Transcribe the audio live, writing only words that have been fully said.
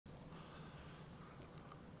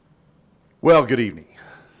Well, good evening.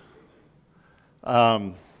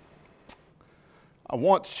 I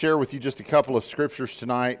want to share with you just a couple of scriptures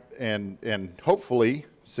tonight and hopefully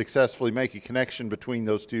successfully make a connection between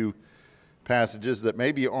those two passages that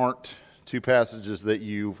maybe aren't two passages that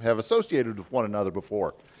you have associated with one another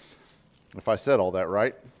before, if I said all that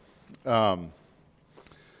right. Turn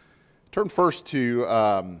first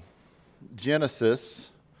to Genesis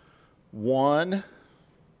 1.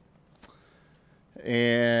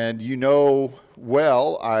 And you know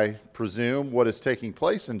well, I presume, what is taking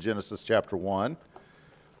place in Genesis chapter 1.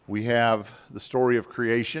 We have the story of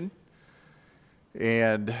creation,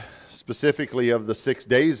 and specifically of the 6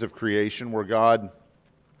 days of creation, where God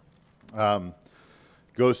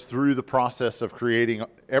goes through the process of creating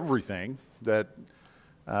everything that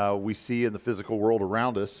we see in the physical world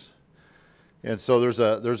around us. And so there's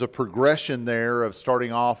a progression there of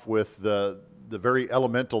starting off with the very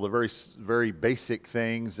elemental, the very basic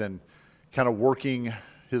things, and kind of working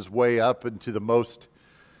his way up into the most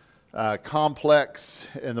complex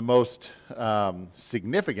and the most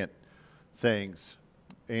significant things.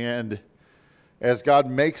 And as God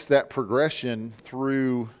makes that progression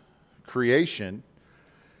through creation,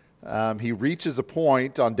 he reaches a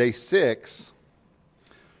point on day 6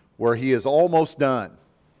 where he is almost done.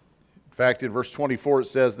 In fact, in verse 24 it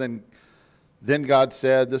says, Then God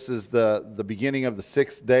said, this is the beginning of the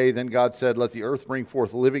 6th day, then God said, let the earth bring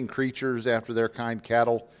forth living creatures after their kind,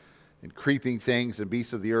 cattle and creeping things and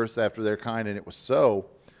beasts of the earth after their kind. And it was so.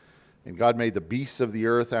 And God made the beasts of the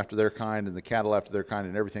earth after their kind, and the cattle after their kind,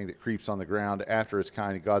 and everything that creeps on the ground after its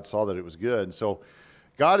kind. And God saw that it was good. And so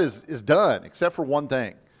God is done, except for one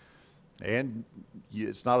thing. And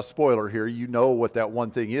it's not a spoiler here. You know what that one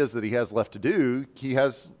thing is that he has left to do. He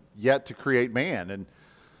has yet to create man. And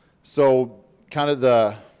so kind of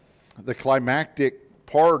the climactic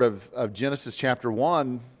part of Genesis chapter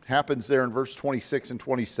 1 happens there in verse 26 and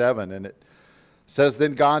 27. And it says,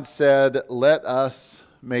 Then God said, let us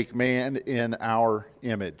make man in our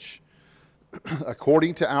image,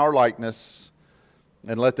 according to our likeness,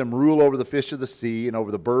 and let them rule over the fish of the sea, and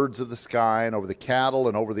over the birds of the sky, and over the cattle,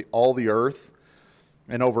 and over all the earth,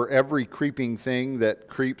 and over every creeping thing that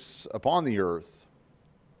creeps upon the earth.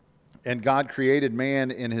 And God created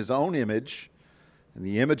man in his own image. In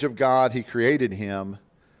the image of God he created him.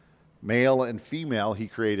 Male and female he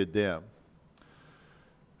created them.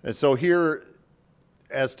 And so here,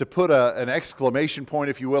 as to put an exclamation point,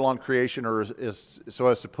 if you will, on creation, or so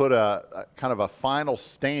as to put a kind of a final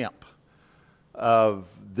stamp of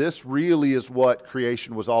this really is what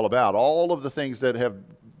creation was all about. All of the things that have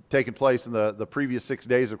taken place in the previous 6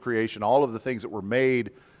 days of creation, all of the things that were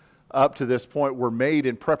made up to this point were made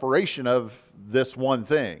in preparation of this one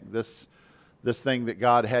thing, this thing that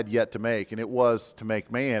God had yet to make, and it was to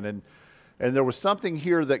make man. And there was something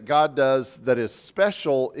here that God does that is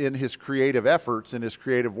special in his creative efforts, in his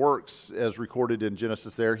creative works, as recorded in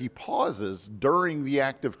Genesis there. He pauses during the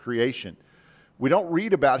act of creation. We don't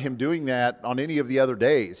read about him doing that on any of the other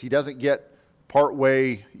days. He doesn't get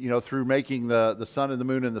partway, through making the sun and the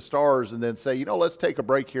moon and the stars and then say, let's take a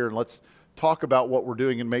break here and let's talk about what we're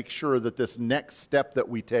doing and make sure that this next step that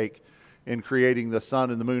we take in creating the sun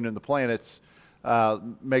and the moon and the planets,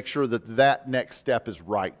 make sure that next step is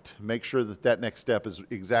right. Make sure that next step is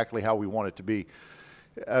exactly how we want it to be.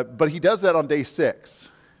 But he does that on day 6.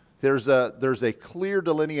 There's a clear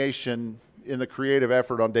delineation in the creative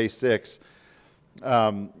effort on day 6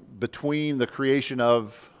 between the creation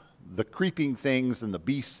of the creeping things and the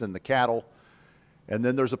beasts and the cattle, and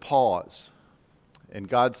then there's a pause. And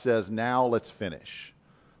God says, now let's finish.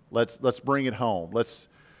 Let's bring it home. Let's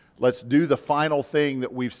do the final thing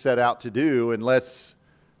that we've set out to do, and let's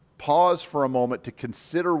pause for a moment to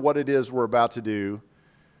consider what it is we're about to do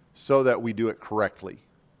so that we do it correctly.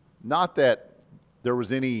 Not that there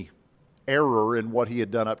was any error in what he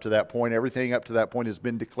had done up to that point. Everything up to that point has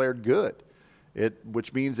been declared good,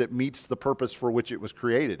 which means it meets the purpose for which it was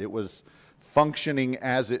created. It was functioning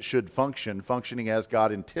as it should function, functioning as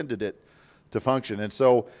God intended it to function. And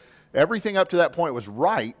so everything up to that point was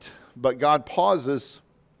right, but God pauses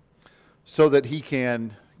so that he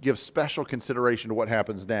can give special consideration to what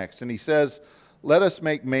happens next. And he says, let us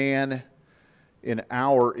make man in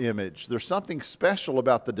our image. There's something special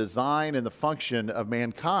about the design and the function of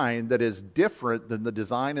mankind that is different than the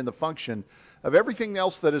design and the function of everything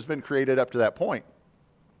else that has been created up to that point.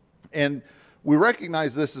 And we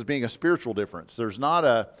recognize this as being a spiritual difference. There's not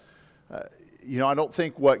I don't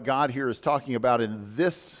think what God here is talking about in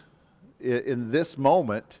this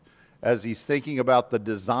moment, as he's thinking about the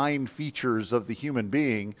design features of the human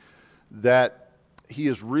being, that he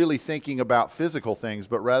is really thinking about physical things,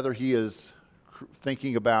 but rather he is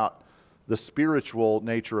thinking about the spiritual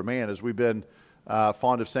nature of man. As we've been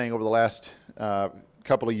fond of saying over the last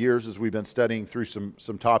couple of years, as we've been studying through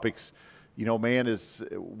some topics,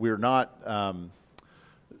 we're not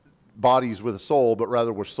bodies with a soul, but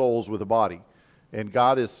rather we're souls with a body. And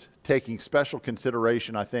God is taking special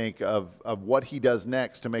consideration, I think, of what he does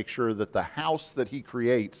next to make sure that the house that he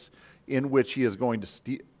creates, in which he is going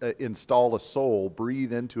to install a soul,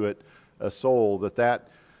 breathe into it a soul, that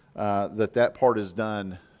part is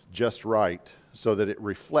done just right, so that it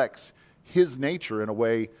reflects his nature in a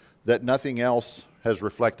way that nothing else has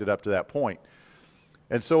reflected up to that point.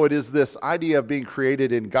 And so it is this idea of being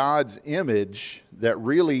created in God's image that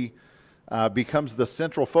really becomes the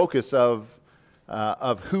central focus of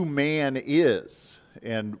who man is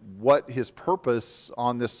and what his purpose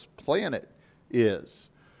on this planet is.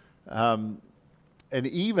 And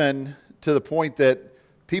even to the point that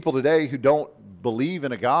people today who don't believe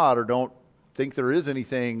in a God or don't think there is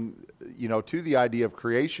anything, to the idea of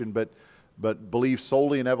creation, but believe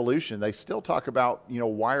solely in evolution, they still talk about,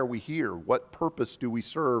 why are we here? What purpose do we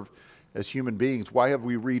serve as human beings? Why have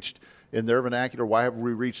we reached, in their vernacular, why have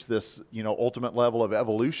we reached this, ultimate level of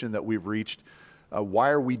evolution that we've reached? Why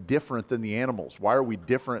are we different than the animals? Why are we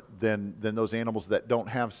different than those animals that don't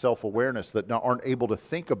have self-awareness, that aren't able to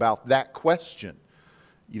think about that question?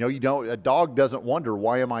 A dog doesn't wonder,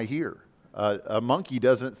 why am I here? A monkey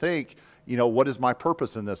doesn't think, what is my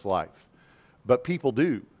purpose in this life? But people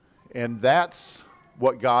do. And that's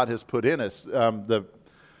what God has put in us.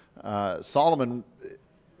 Solomon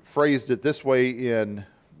phrased it this way in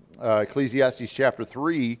Ecclesiastes chapter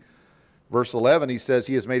 3, verse 11. He says,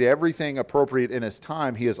 he has made everything appropriate in his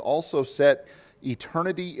time. He has also set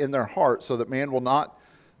eternity in their heart, so that man will not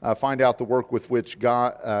find out the work with which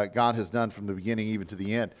God has done from the beginning even to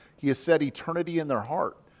the end. He has set eternity in their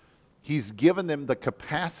heart. He's given them the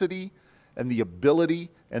capacity and the ability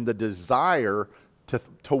and the desire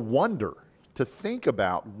to wonder, to think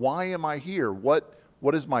about, why am I here? What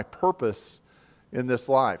is my purpose in this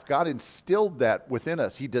life? God instilled that within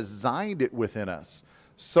us. He designed it within us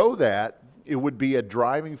so that it would be a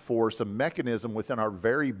driving force, a mechanism within our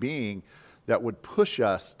very being that would push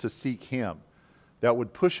us to seek him, that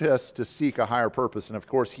would push us to seek a higher purpose. And of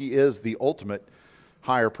course, he is the ultimate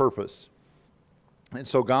higher purpose. And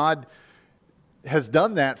so God has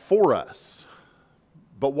done that for us.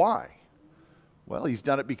 But why? Well, he's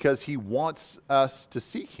done it because he wants us to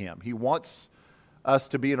seek him. He wants us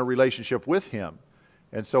to be in a relationship with him.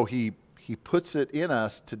 And so he puts it in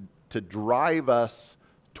us to drive us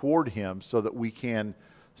toward him so that we can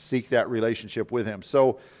seek that relationship with him.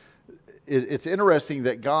 So it's interesting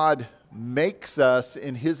that God makes us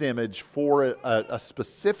in his image for a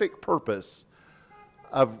specific purpose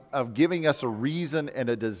of giving us a reason and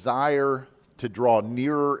a desire to draw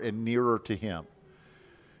nearer and nearer to him.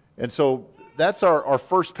 And so that's our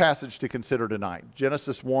first passage to consider tonight.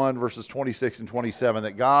 Genesis 1, verses 26 and 27,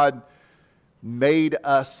 that God made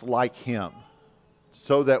us like him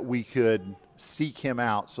so that we could seek him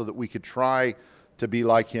out, so that we could try to be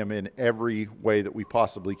like him in every way that we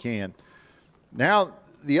possibly can. Now,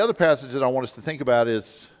 the other passage that I want us to think about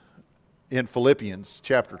is in Philippians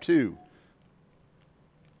chapter 2.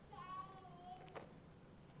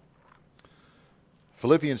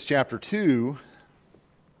 Philippians chapter 2,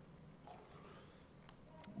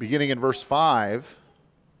 beginning in verse 5,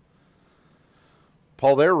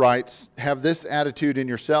 Paul there writes, have this attitude in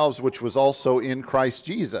yourselves which was also in Christ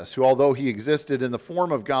Jesus, who although he existed in the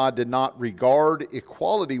form of God, did not regard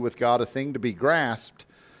equality with God a thing to be grasped,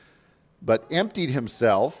 but emptied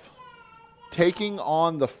himself, taking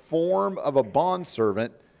on the form of a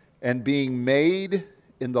bondservant and being made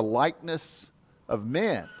in the likeness of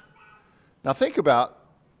men. Now think about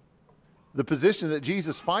the position that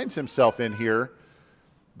Jesus finds himself in here,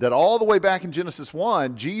 that all the way back in Genesis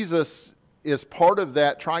 1, Jesus is part of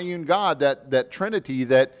that triune God, that Trinity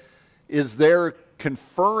that is there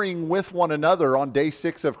conferring with one another on day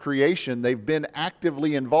 6 of creation. They've been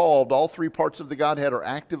actively involved. All three parts of the Godhead are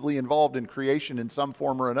actively involved in creation in some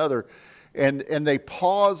form or another. And they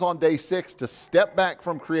pause on day 6 to step back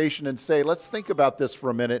from creation and say, let's think about this for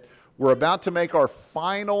a minute. We're about to make our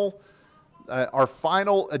final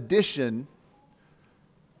addition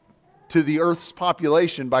to the earth's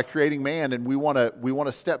population by creating man, and we want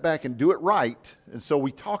to step back and do it right. And so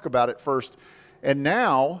we talk about it first. And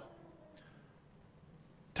now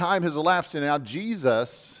time has elapsed, and now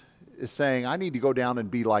Jesus is saying, I need to go down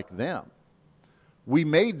and be like them. We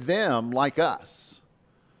made them like us,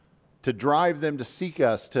 to drive them to seek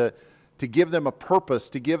us, to give them a purpose,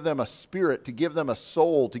 to give them a spirit, to give them a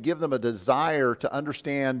soul, to give them a desire to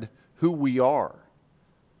understand who we are.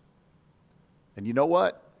 And you know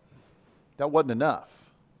what? that wasn't enough.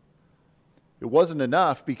 It wasn't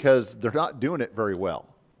enough because they're not doing it very well.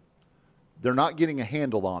 They're not getting a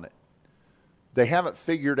handle on it. They haven't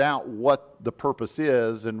figured out what the purpose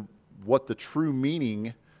is and what the true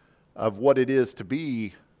meaning of what it is to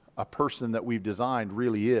be a person that we've designed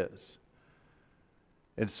really is.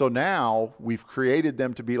 And so now we've created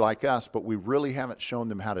them to be like us, but we really haven't shown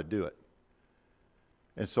them how to do it.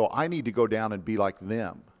 And so I need to go down and be like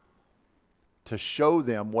them, to show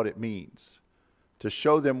them what it means, to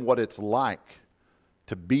show them what it's like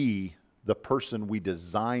to be the person we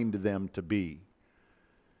designed them to be.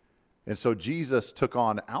 And so Jesus took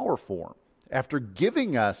on our form. After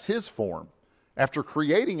giving us his form, after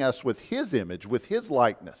creating us with his image, with his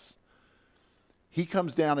likeness, he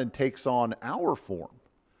comes down and takes on our form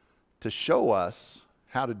to show us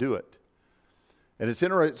how to do it. And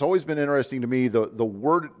it's always been interesting to me,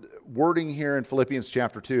 the wording here in Philippians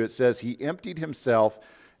chapter 2, it says he emptied himself.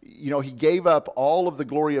 He gave up all of the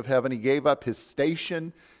glory of heaven. He gave up his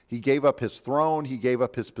station. He gave up his throne. He gave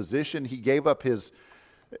up his position. He gave up his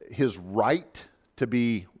right to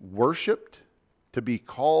be worshiped, to be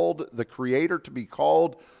called the Creator, to be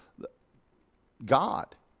called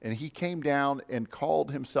God. And he came down and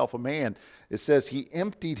called himself a man. It says he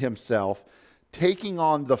emptied himself, taking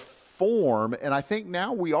on the form, and I think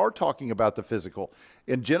now we are talking about the physical.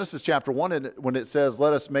 In Genesis chapter 1, when it says,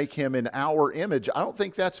 let us make him in our image, I don't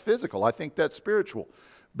think that's physical. I think that's spiritual.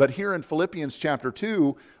 But here in Philippians chapter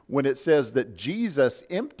 2, when it says that Jesus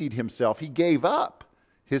emptied himself, he gave up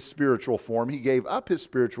his spiritual form, he gave up his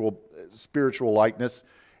spiritual likeness,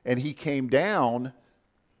 and he came down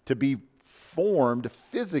to be formed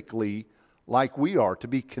physically like we are, to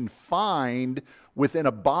be confined within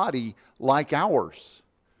a body like ours.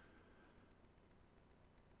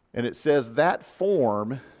 And it says that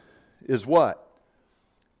form is what?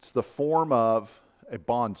 It's the form of a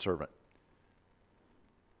bondservant.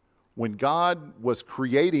 When God was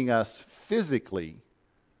creating us physically,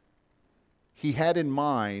 he had in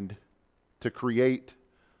mind to create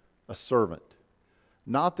a servant.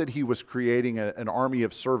 Not that he was creating an army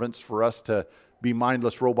of servants for us to be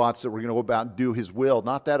mindless robots that were going to go about and do his will.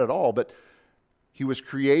 Not that at all, but he was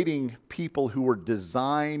creating people who were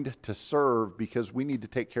designed to serve because we need to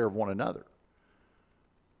take care of one another.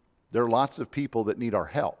 There are lots of people that need our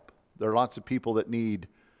help. There are lots of people that need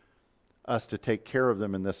us to take care of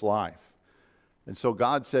them in this life. And so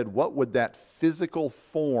God said, what would that physical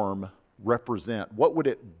form represent? What would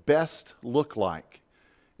it best look like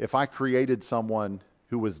if I created someone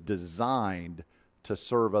who was designed to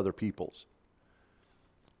serve other peoples?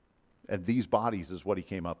 And these bodies is what he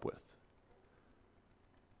came up with.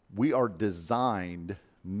 We are designed,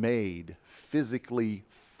 made, physically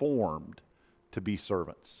formed to be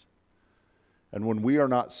servants. And when we are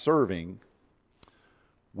not serving,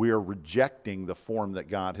 we are rejecting the form that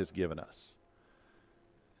God has given us.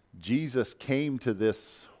 Jesus came to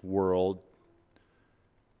this world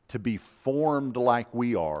to be formed like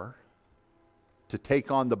we are, to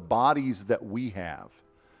take on the bodies that we have,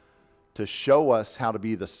 to show us how to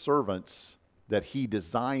be the servants that he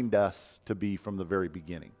designed us to be from the very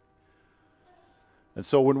beginning. And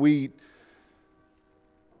so when we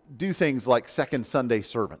do things like Second Sunday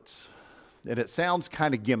servants, and it sounds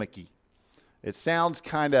kind of gimmicky. It sounds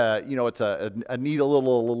kind of, it's a neat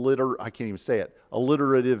little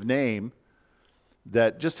alliterative name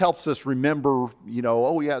that just helps us remember,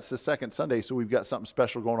 oh yeah, it's the second Sunday, so we've got something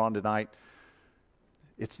special going on tonight.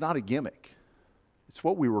 It's not a gimmick. It's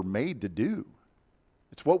what we were made to do.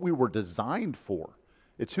 It's what we were designed for.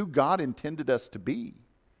 It's who God intended us to be.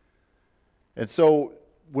 And so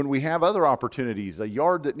when we have other opportunities, a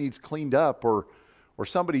yard that needs cleaned up, or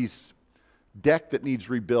somebody's deck that needs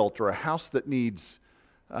rebuilt, or a house that needs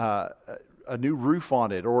a new roof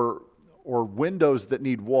on it, or windows that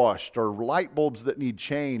need washed, or light bulbs that need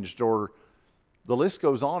changed, or the list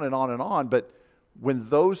goes on and on and on. But when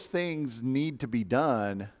those things need to be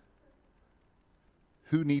done,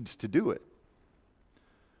 who needs to do it?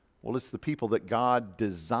 Well, it's the people that God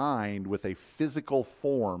designed with a physical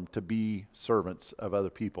form to be servants of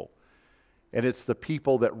other people. And it's the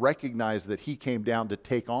people that recognize that he came down to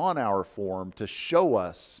take on our form to show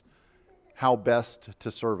us how best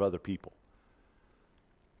to serve other people.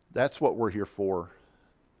 That's what we're here for,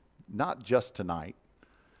 not just tonight,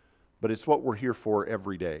 but it's what we're here for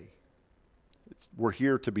every day. We're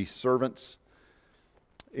here to be servants,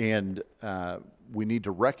 and we need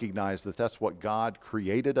to recognize that that's what God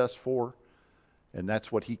created us for, and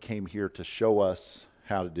that's what he came here to show us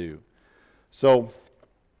how to do. So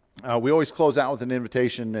we always close out with an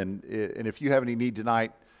invitation, and if you have any need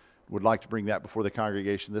tonight, would like to bring that before the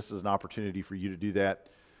congregation, this is an opportunity for you to do that.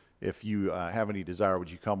 if you have any desire,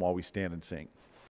 would you come while we stand and sing?